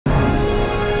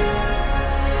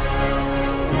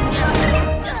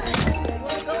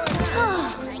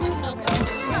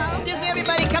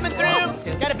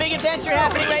adventure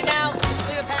happening right now. Just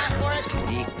clear a path for us.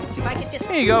 If I could just...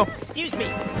 Here you go. Excuse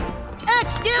me.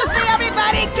 Excuse me,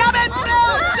 everybody! Coming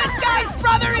through! This guy's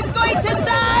brother is going to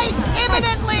die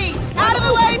imminently! Out of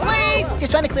the way, please!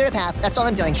 Just trying to clear a path. That's all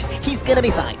I'm doing. He's gonna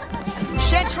be fine.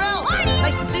 Chantrell!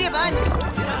 Nice to see you, bud.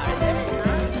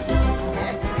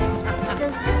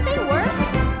 Does this thing work?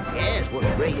 Yes,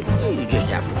 works great. You just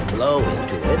have to blow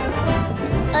into it.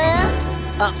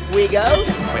 And up we go.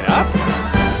 Wait up.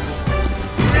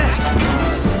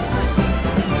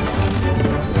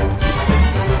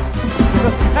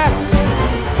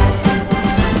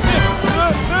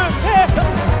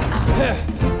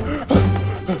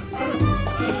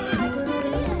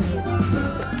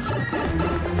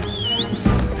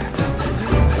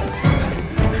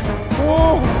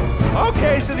 Whoa.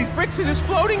 Okay, so these bricks are just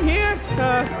floating here?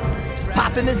 Just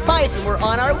pop in this pipe and we're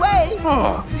on our way.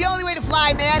 Oh. It's the only way to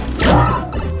fly, man.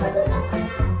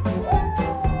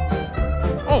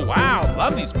 Oh, wow.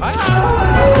 Love these pipes.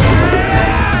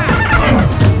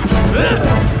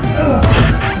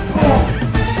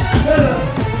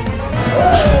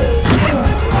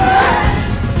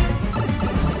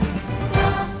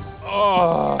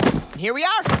 And here we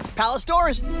are. Palace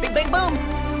doors. Big, big boom.